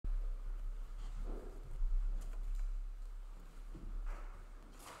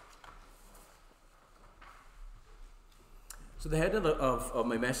So the head of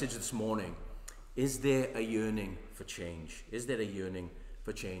my message this morning, is there a yearning for change? Is there a yearning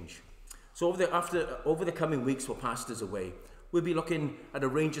for change? So over the coming weeks while Pastor's away, we'll be looking at a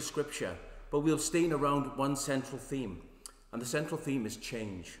range of scripture, but we'll stay in around one central theme. And the central theme is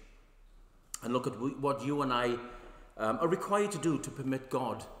change. And look at what you and I are required to do to permit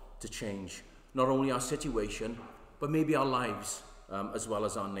God to change. Not only our situation, but maybe our lives as well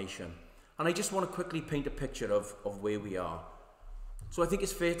as our nation. And I just want to quickly paint a picture of where we are. So I think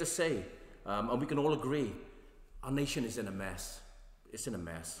it's fair to say, and we can all agree, our nation is in a mess. It's in a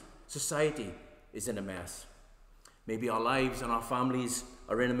mess. Society is in a mess. Maybe our lives and our families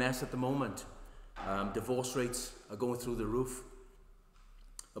are in a mess at the moment. Divorce rates are going through the roof.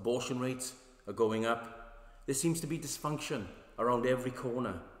 Abortion rates are going up. There seems to be dysfunction around every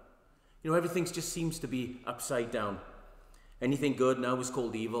corner. You know, everything just seems to be upside down. Anything good now is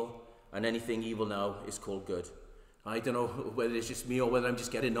called evil, and anything evil now is called good. I don't know whether it's just me or whether I'm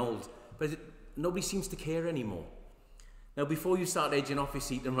just getting old, but nobody seems to care anymore. Now, before you start edging off your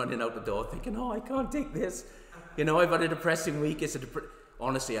seat and running out the door thinking, oh, I can't take this. You know, I've had a depressing week.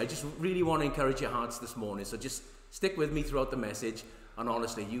 Honestly, I just really want to encourage your hearts this morning. So just stick with me throughout the message. And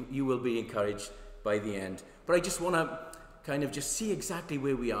honestly, you will be encouraged by the end. But I just want to kind of just see exactly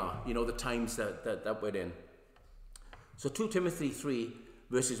where we are, you know, the times that we're in. So 2 Timothy 3,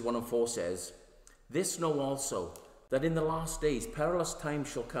 verses 1 and 4 says, "This know also, that in the last days perilous times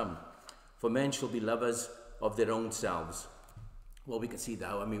shall come, for men shall be lovers of their own selves." Well, we can see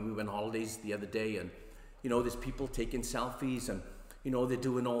that. I mean, we went on holidays the other day, and, you know, there's people taking selfies, and, you know, they're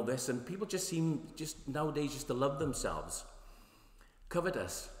doing all this, and people just seem nowadays just to love themselves.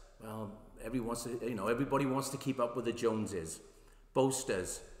 Covetous. Well, everybody wants to keep up with the Joneses.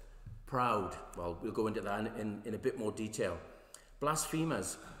 Boasters. Proud. Well, we'll go into that in a bit more detail.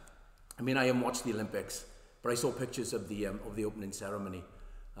 Blasphemers. I mean, I haven't watched the Olympics, but I saw pictures of the opening ceremony,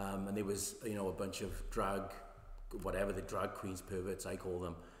 and there was, you know, a bunch of drag queens, perverts, I call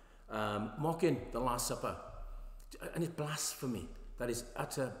them, mocking the Last Supper. And it's blasphemy. That is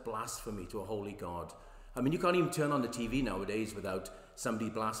utter blasphemy to a holy God. I mean, you can't even turn on the TV nowadays without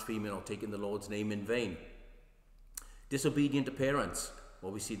somebody blaspheming or taking the Lord's name in vain. Disobedient to parents.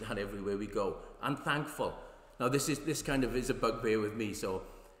 Well, we see that everywhere we go. Unthankful. Now, this kind of is a bugbear with me,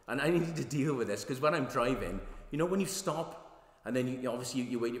 and I need to deal with this, because when I'm driving, you know, when you stop, and then obviously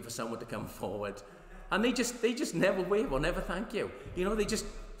you're waiting for someone to come forward, and they just never wave or never thank you. You know, they just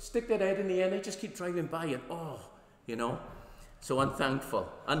stick their head in the air, and they just keep driving by, and you know. So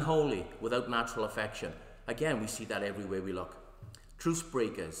unthankful, unholy, without natural affection. Again, we see that everywhere we look. Truce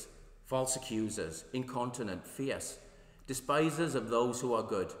breakers, false accusers, incontinent, fierce, despisers of those who are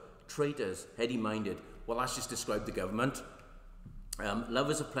good, traitors, heady-minded. Well, that's just described the government.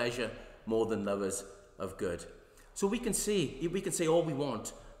 Lovers of pleasure more than lovers of good. So we can say all we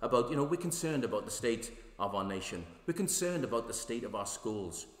want about, you know, we're concerned about the state of our nation. We're concerned about the state of our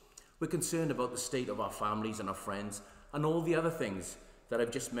schools. We're concerned about the state of our families and our friends and all the other things that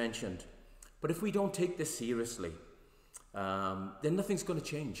I've just mentioned. But if we don't take this seriously, then nothing's going to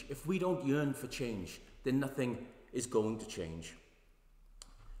change. If we don't yearn for change, then nothing is going to change.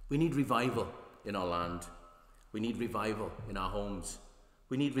 We need revival in our land. We need revival in our homes.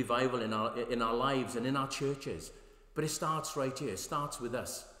 We need revival in our lives and in our churches. But it starts right here. It starts with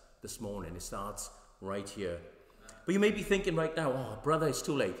us this morning. It starts right here. But you may be thinking right now, oh, brother, it's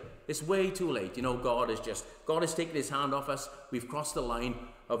too late. It's way too late. You know, God has taken his hand off us. We've crossed the line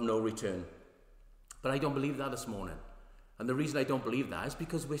of no return. But I don't believe that this morning. And the reason I don't believe that is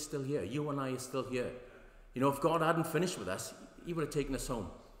because we're still here. You and I are still here. You know, if God hadn't finished with us, he would have taken us home.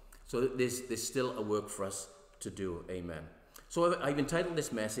 So there's still a work for us to do. Amen. So I've entitled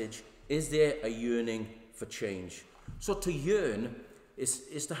this message, "Is there a yearning for change?" So to yearn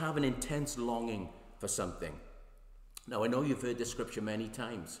is to have an intense longing for something. Now, I know you've heard this scripture many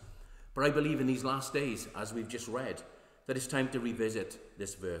times, but I believe in these last days, as we've just read, that it's time to revisit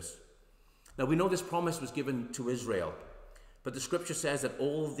this verse. Now, we know this promise was given to Israel, but the scripture says that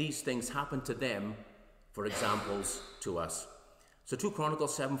all these things happened to them for examples to us. So 2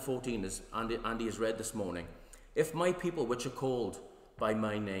 Chronicles 7:14, as Andy has read this morning, "If my people which are called by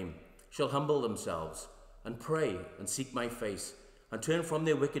my name shall humble themselves and pray and seek my face and turn from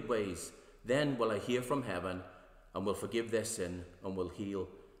their wicked ways, then will I hear from heaven and will forgive their sin and will heal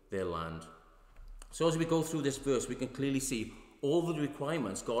their land." So as we go through this verse, we can clearly see all the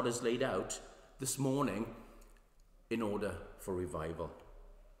requirements God has laid out this morning in order for revival.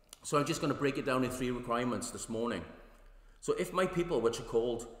 So I'm just going to break it down in 3 requirements this morning. So if my people which are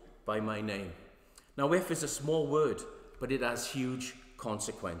called by my name. Now if is a small word, but it has huge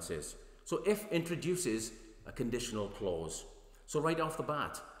consequences. So if introduces a conditional clause. So right off the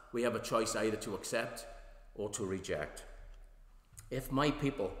bat, we have a choice either to accept or to reject. If my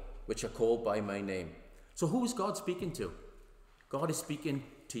people, which are called by my name. So who is God speaking to? God is speaking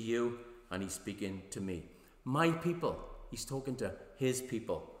to you and he's speaking to me. My people, he's talking to his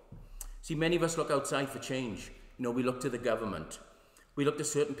people. See, many of us look outside for change. We look to the government. We look to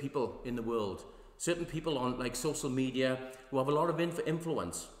certain people in the world, certain people on like social media who have a lot of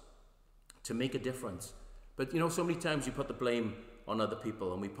influence to make a difference. But so many times we put the blame on other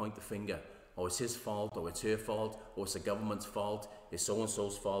people and we point the finger. Oh, it's his fault, or it's her fault, or it's the government's fault, it's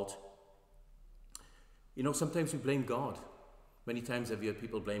so-and-so's fault. Sometimes we blame God. Many times have you heard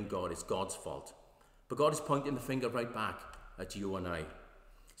people blame God, it's God's fault. But God is pointing the finger right back at you and I.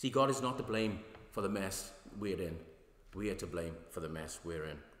 See, God is not to blame for the mess we're in. We are to blame for the mess we're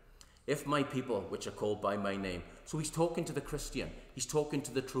in. If my people, which are called by my name. So he's talking to the Christian. He's talking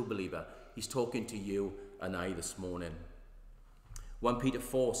to the true believer. He's talking to you and I this morning. 1 Peter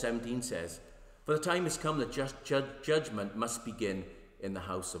 4:17 says, for the time has come that judgment must begin in the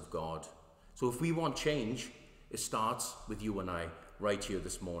house of God. So if we want change, it starts with you and I right here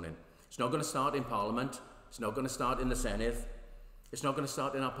this morning. It's not going to start in Parliament. It's not going to start in the Senate. It's not going to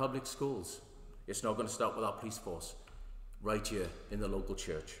start in our public schools. It's not going to start with our police force. Right here in the local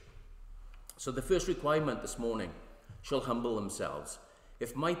church. So the first requirement this morning, shall humble themselves.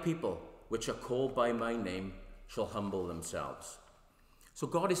 If my people, which are called by my name, shall humble themselves. So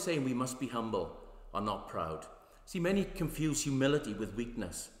God is saying we must be humble or not proud. See, many confuse humility with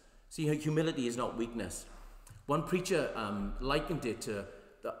weakness. See, humility is not weakness. One preacher likened it to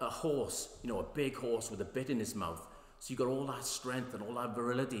a horse, a big horse with a bit in his mouth. So you got all that strength and all that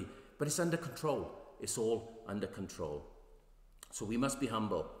virility, but it's under control. It's all under control. So we must be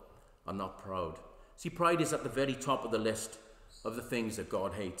humble and not proud. See, pride is at the very top of the list of the things that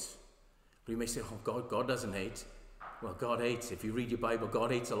God hates. But you may say, oh, God doesn't hate. Well, God hates. If you read your Bible,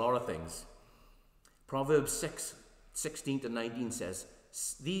 God hates a lot of things. Proverbs 6:16-19 says,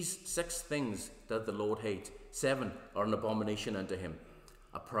 these 6 things doth the Lord hate. 7 are an abomination unto him.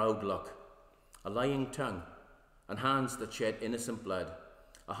 A proud look, a lying tongue, and hands that shed innocent blood,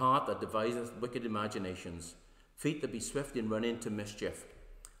 a heart that deviseth wicked imaginations, feet that be swift in running to mischief,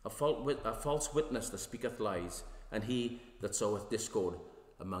 a false witness that speaketh lies, and he that soweth discord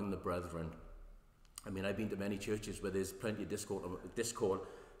among the brethren. I've been to many churches where there's plenty of discord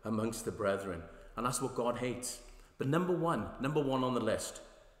amongst the brethren, and that's what God hates. But number one on the list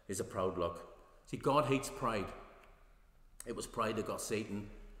is a proud look. See, God hates pride. It was pride that got Satan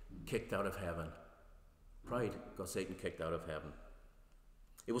kicked out of heaven. Pride got Satan kicked out of heaven.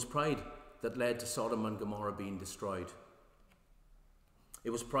 It was pride that led to Sodom and Gomorrah being destroyed. It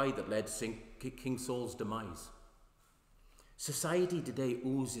was pride that led to King Saul's demise. Society today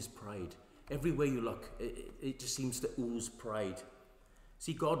oozes pride. Everywhere you look, it just seems to ooze pride.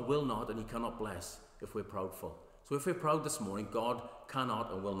 See, God will not and he cannot bless if we're proudful. So if we're proud this morning, God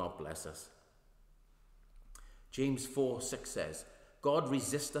cannot and will not bless us. James 4:6 says, God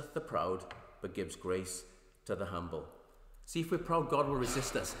resisteth the proud, but gives grace to the humble. See, if we're proud, God will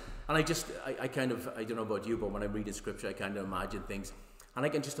resist us. And I don't know about you, but when I'm reading scripture, I kind of imagine things. And I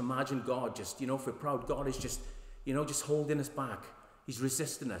can just imagine God just, if we're proud, God is just, just holding us back. He's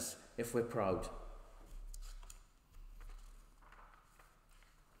resisting us if we're proud.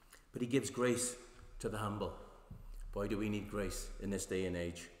 But he gives grace to the humble. Boy, do we need grace in this day and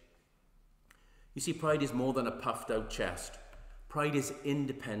age. You see, pride is more than a puffed out chest. Pride is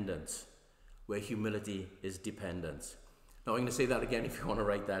independence, where humility is dependence. Now, I'm going to say that again if you want to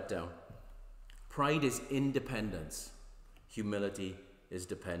write that down. Pride is independence. Humility is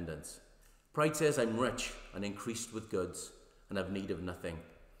dependence. Pride says, I'm rich and increased with goods and have need of nothing.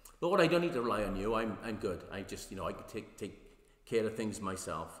 Lord, I don't need to rely on you. I'm good. I just, I can take care of things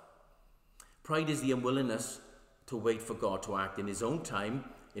myself. Pride is the unwillingness to wait for God to act in his own time,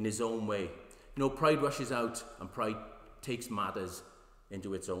 in his own way. Pride rushes out and pride takes matters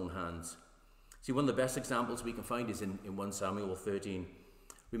into its own hands. See, one of the best examples we can find is in 1 Samuel 13.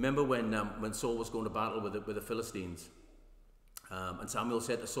 Remember when Saul was going to battle with the Philistines? And Samuel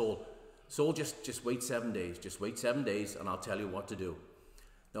said to Saul, just wait 7 days. Just wait 7 days and I'll tell you what to do.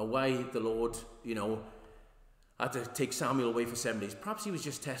 Now, why the Lord, had to take Samuel away for 7 days? Perhaps he was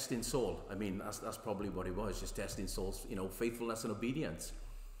just testing Saul. That's probably what he was, just testing Saul's, faithfulness and obedience.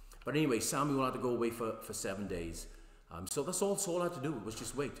 But anyway, Samuel had to go away for 7 days. So that's all Saul had to do, was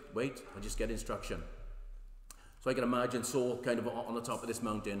just wait and just get instruction. So I can imagine Saul kind of on the top of this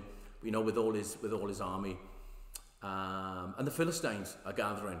mountain, with all his army. And the Philistines are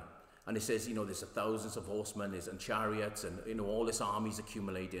gathering. And it says, there's thousands of horsemen and chariots and, all this army's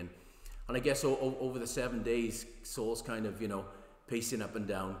accumulating. And I guess over the 7 days, Saul's kind of, pacing up and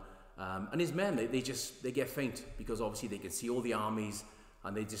down. And his men, they get faint because obviously they can see all the armies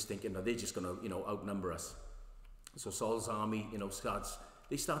and they just think, they're just going to, outnumber us. So Saul's army,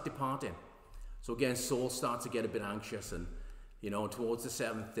 they start departing. So again, Saul starts to get a bit anxious and, towards the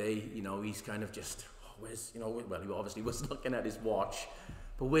 7th day, he's kind of just, well, he obviously was looking at his watch.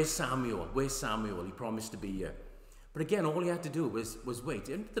 But where's Samuel? Where's Samuel? He promised to be here. But again, all he had to do was wait.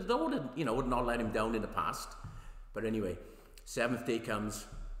 And the Lord would not let him down in the past. But anyway, 7th day comes.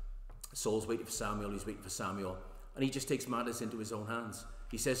 Saul's waiting for Samuel. He's waiting for Samuel. And he just takes matters into his own hands.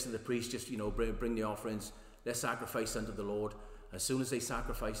 He says to the priest, just, bring the offerings. Let's sacrifice unto the Lord. As soon as they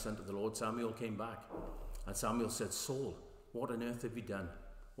sacrificed unto the Lord, Samuel came back. And Samuel said, Saul, what on earth have you done?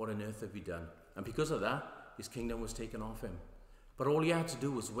 What on earth have you done? And because of that, his kingdom was taken off him. But all he had to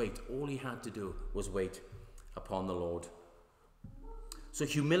do was wait. All he had to do was wait upon the Lord. So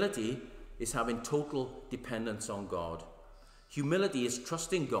humility is having total dependence on God. Humility is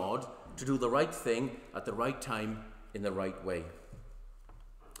trusting God to do the right thing at the right time in the right way.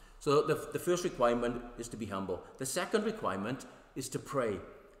 So the first requirement is to be humble. The second requirement is to pray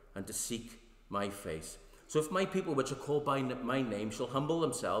and to seek my face. So if my people which are called by my name shall humble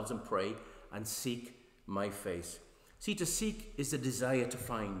themselves and pray and seek my face. See, to seek is the desire to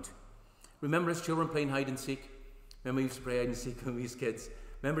find. Remember as children playing hide and seek? Remember we used to play hide and seek when we were kids?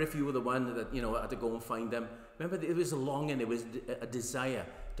 Remember if you were the one that, had to go and find them? Remember it was a longing, it was a desire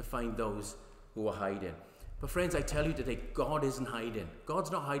to find those who were hiding. But friends, I tell you today, God isn't hiding.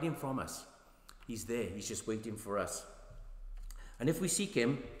 God's not hiding from us. He's there. He's just waiting for us. And if we seek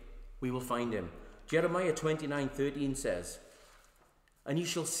him, we will find him. Jeremiah 29:13 says, and you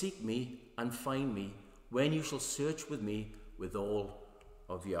shall seek me and find me when you shall search with me with all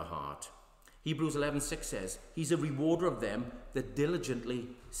of your heart. Hebrews 11:6 says, he's a rewarder of them that diligently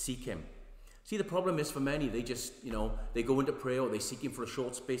seek him. See, the problem is for many, they just, they go into prayer or they seek him for a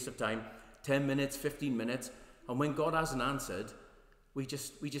short space of time, 10 minutes, 15 minutes. And when God hasn't answered, we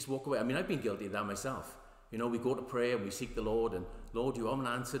just walk away. I mean, I've been guilty of that myself. We go to prayer and we seek the Lord and, Lord, you haven't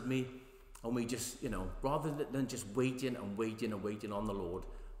answered me. And we just, rather than just waiting and waiting and waiting on the Lord,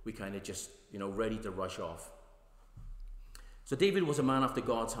 we kind of just, ready to rush off. So David was a man after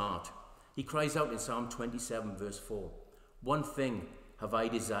God's heart. He cries out in Psalm 27 verse 4, one thing have I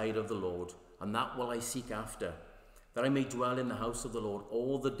desired of the Lord, and that will I seek after, that I may dwell in the house of the Lord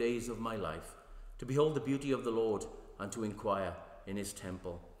all the days of my life, to behold the beauty of the Lord and to inquire in his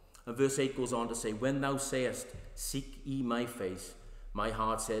temple. And verse 8 goes on to say, when thou sayest, seek ye my face, my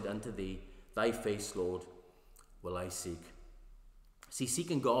heart said unto thee, thy face, Lord, will I seek. See,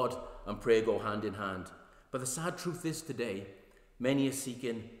 seeking God and prayer go hand in hand. But the sad truth is today, many are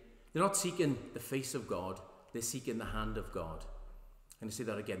seeking, they're not seeking the face of God, they're seeking the hand of God. And I say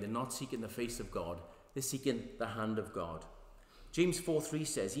that again, they're not seeking the face of God, they're seeking the hand of God. James 4:3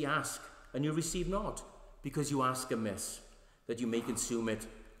 says, ye ask, and you receive not, because you ask amiss, that you may consume it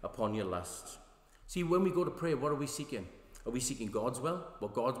upon your lusts. See, when we go to prayer, what are we seeking? Are we seeking God's will,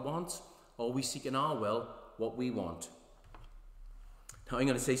 what God wants? Or are we seeking our will, what we want? Now I'm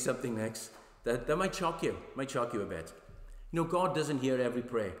going to say something next that might shock you a bit. God doesn't hear every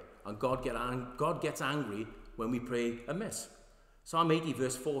prayer, and God gets angry when we pray amiss. Psalm 80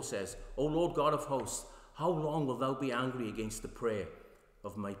 verse 4 says, O Lord God of hosts, how long will thou be angry against the prayer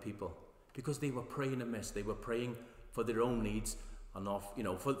of my people? Because they were praying amiss. They were praying for their own needs and not,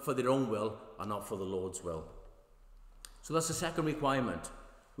 for their own will and not for the Lord's will. So that's the second requirement.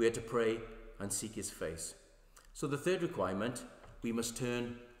 We are to pray and seek his face. So the third requirement, we must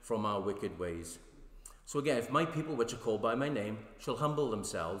turn from our wicked ways. So again, if my people which are called by my name shall humble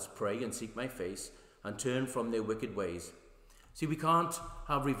themselves, pray and seek my face, and turn from their wicked ways. See, we can't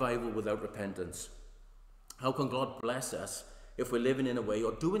have revival without repentance. How can God bless us if we're living in a way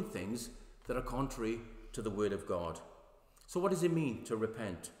or doing things that are contrary to the word of God? So what does it mean to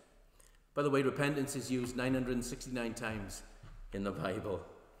repent? By the way, repentance is used 969 times in the Bible.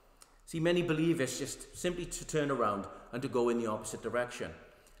 See, many believe it's just simply to turn around and to go in the opposite direction.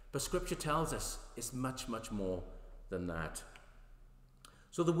 But Scripture tells us it's much, much more than that.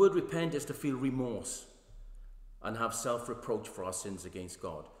 So the word repent is to feel remorse and have self-reproach for our sins against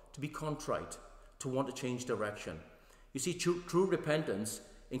God, to be contrite, to want to change direction. You see, true repentance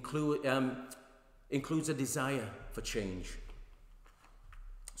includes a desire for change.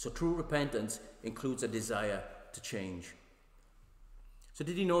 So true repentance includes a desire to change. So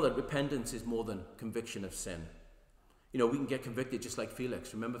did you know that repentance is more than conviction of sin? We can get convicted just like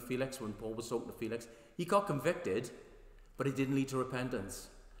Felix. Remember Felix, when Paul was talking to Felix? He got convicted, but it didn't lead to repentance.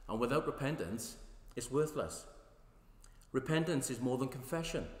 And without repentance, it's worthless. Repentance is more than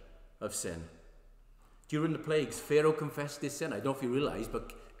confession. of sin. During the plagues, Pharaoh confessed his sin. I don't know if you realize,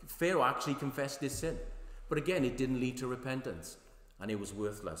 but Pharaoh actually confessed his sin. But again, it didn't lead to repentance, and it was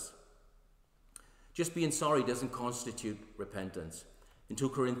worthless. Just being sorry doesn't constitute repentance. In 2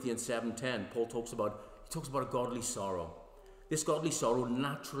 Corinthians 7:10, Paul talks about a godly sorrow. This godly sorrow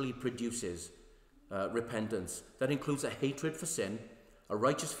naturally produces repentance. That includes a hatred for sin, a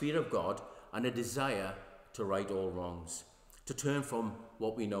righteous fear of God, and a desire to right all wrongs, to turn from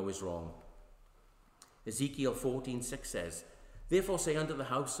what we know is wrong. Ezekiel 14:6 says, "Therefore say unto the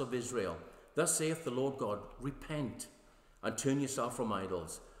house of Israel, Thus saith the Lord God, Repent, and turn yourself from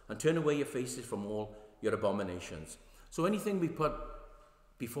idols, and turn away your faces from all your abominations." So anything we put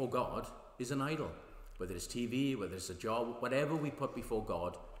before God is an idol. Whether it's TV, whether it's a job, whatever we put before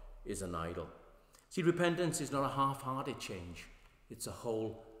God is an idol. See, repentance is not a half-hearted change. It's a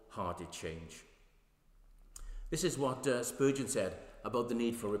wholehearted change. This is what Spurgeon said about the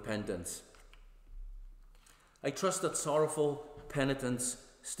need for repentance. "I trust that sorrowful penitence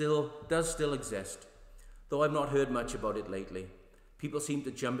does still exist, though I've not heard much about it lately. People seem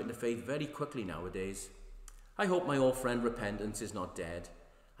to jump into faith very quickly nowadays. I hope my old friend repentance is not dead.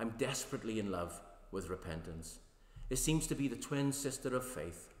 I'm desperately in love with repentance. It seems to be the twin sister of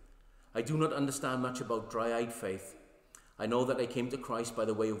faith. I do not understand much about dry-eyed faith. I know that I came to Christ by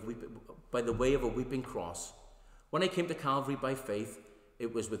the way of a weeping cross. When I came to Calvary by faith,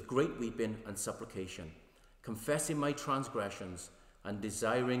 it was with great weeping and supplication, confessing my transgressions and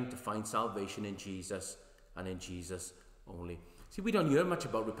desiring to find salvation in Jesus and in Jesus only." See, we don't hear much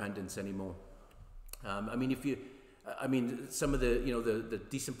about repentance anymore. Some of the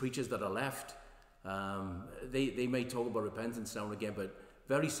decent preachers that are left, they may talk about repentance now and again, but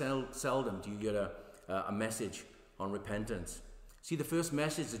very seldom do you get a message on repentance. See, the first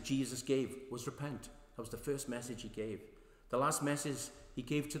message that Jesus gave was repent. That was the first message he gave. The last message he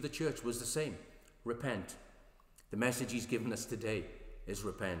gave to the church was the same, repent. The message he's given us today is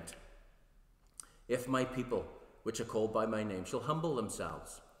repent. "If my people, which are called by my name, shall humble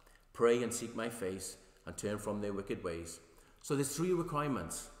themselves, pray and seek my face, and turn from their wicked ways." So there's 3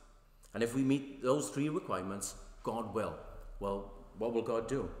 requirements. And if we meet those 3 requirements, God will. Well, what will God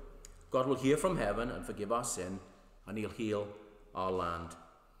do? God will hear from heaven and forgive our sin, and he'll heal our land.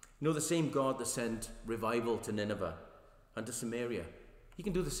 You know, the same God that sent revival to Nineveh and to Samaria, he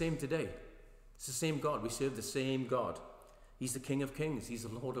can do the same today. It's the same God. We serve the same God. He's the King of Kings. He's the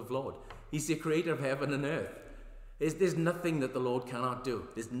Lord of Lords. He's the creator of heaven and earth. There's nothing that the Lord cannot do.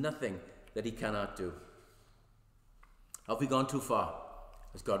 There's nothing that he cannot do. Have we gone too far?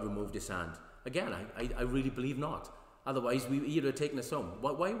 Has God removed his hand? Again, I really believe not. Otherwise, he'd have taken us home.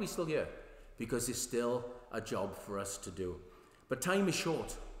 Why are we still here? Because there's still a job for us to do. But time is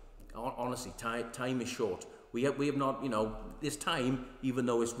short. Honestly, time is short. We have not, there's time, even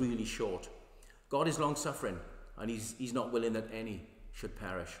though it's really short. God is long-suffering, and he's not willing that any should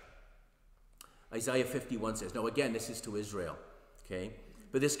perish. Isaiah 51 says, now again, this is to Israel, okay?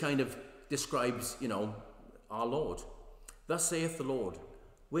 But this kind of describes, our Lord. "Thus saith the Lord,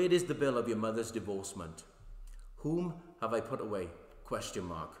 where is the bill of your mother's divorcement? Whom have I put away? ?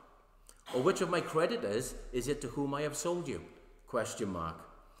 Or which of my creditors is it to whom I have sold you? ?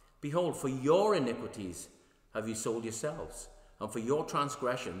 Behold, for your iniquities have you sold yourselves, and for your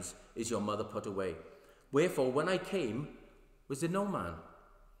transgressions is your mother put away. Wherefore, when I came, was there no man?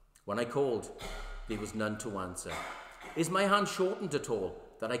 When I called, there was none to answer. Is my hand shortened at all,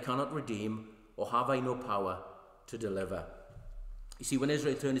 that I cannot redeem, or have I no power to deliver?" You see, when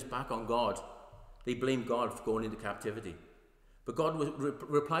Israel turned his back on God, they blamed God for going into captivity. But God's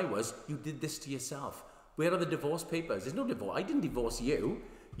reply was, you did this to yourself. Where are the divorce papers? There's no divorce. I didn't divorce you.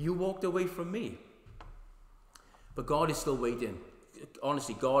 You walked away from me. But God is still waiting.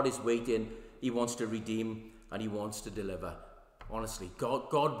 Honestly, God is waiting. He wants to redeem and he wants to deliver. Honestly,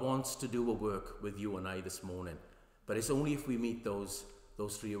 God wants to do a work with you and I this morning. But it's only if we meet those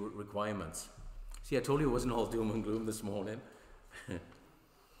 3 requirements. See, I told you it wasn't all doom and gloom this morning.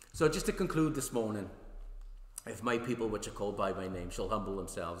 So just to conclude this morning, "If my people which are called by my name shall humble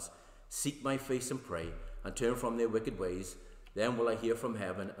themselves, seek my face and pray, and turn from their wicked ways, then will I hear from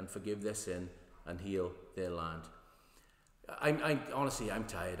heaven and forgive their sin and heal their land." Honestly, I'm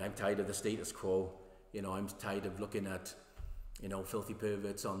tired. I'm tired of the status quo. I'm tired of looking at, filthy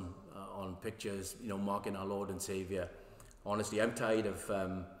perverts on pictures, mocking our Lord and Savior. Honestly, I'm tired of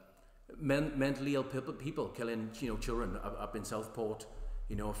mentally ill people killing, children up in Southport,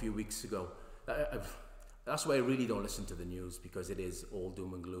 a few weeks ago. That's why I really don't listen to the news, because it is all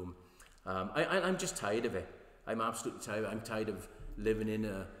doom and gloom. I'm just tired of it. I'm absolutely tired. I'm tired of living in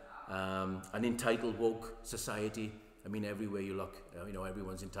an entitled, woke society I mean, everywhere you look, you know,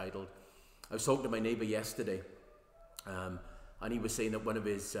 everyone's entitled. I was talking to my neighbour yesterday, and he was saying that one of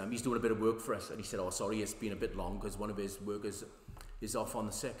his, he's doing a bit of work for us, and he said, oh, sorry, it's been a bit long because one of his workers is off on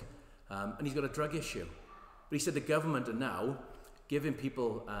the sick, and he's got a drug issue. But he said the government are now giving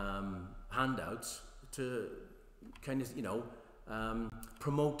people handouts to kind of, you know,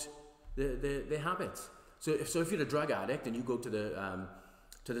 promote their habits. So if you're a drug addict and you go to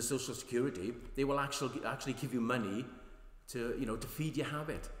the Social Security, they will actually give you money to, you know, to feed your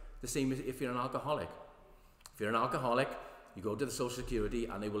habit. The same as if you're an alcoholic. If you're an alcoholic, you go to the Social Security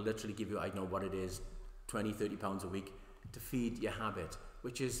and they will literally give you, I don't know what it is, 20, 30 pounds a week to feed your habit,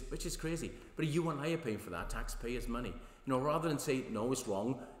 which is crazy. But you and I are paying for that, taxpayers' money. You know, rather than say, no, it's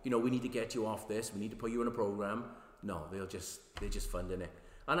wrong, you know, we need to get you off this, we need to put you in a program. No, they're just funding it.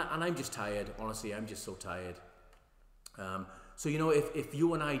 And I'm just tired, honestly, I'm just so tired. So, you know, if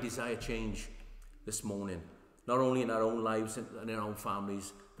you and I desire change this morning, not only in our own lives and in our own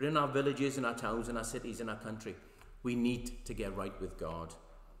families, but in our villages, in our towns, in our cities, in our country, we need to get right with God.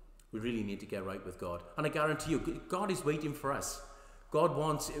 We really need to get right with God. And I guarantee you, God is waiting for us. God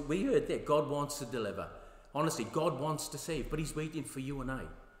wants, we heard that, God wants to deliver. Honestly, God wants to save, but he's waiting for you and I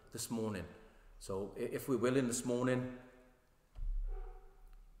this morning. So if we're willing this morning,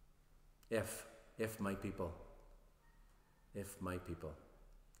 if my people,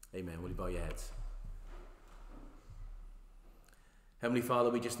 amen. Will you bow your heads? Heavenly Father,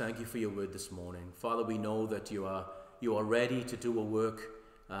 we just thank you for your word this morning. Father, we know that you are ready to do a work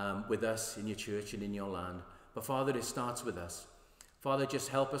with us in your church and in your land. But Father, it starts with us. Father, just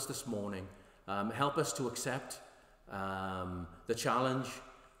help us this morning. Help us to accept the challenge.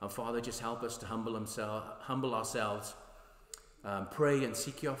 And Father, just help us to humble ourselves, pray and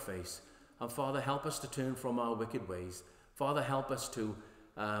seek your face. And Father, help us to turn from our wicked ways. Father, help us to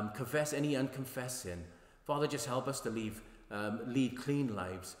confess any unconfessed sin. Father, just help us to lead clean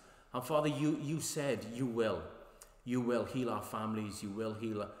lives. And Father, you said you will heal our families, you will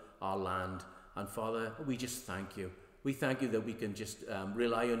heal our land. And Father, we just thank you. We thank you that we can just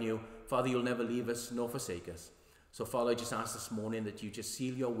rely on you. Father, you'll never leave us nor forsake us. So Father, I just ask this morning that you just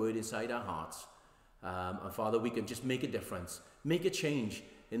seal your word inside our hearts. And Father, we can just make a difference, make a change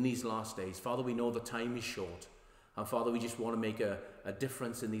in these last days. Father, we know the time is short. And Father, we just want to make a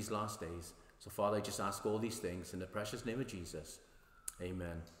difference in these last days. So Father, I just ask all these things in the precious name of Jesus.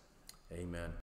 Amen. Amen.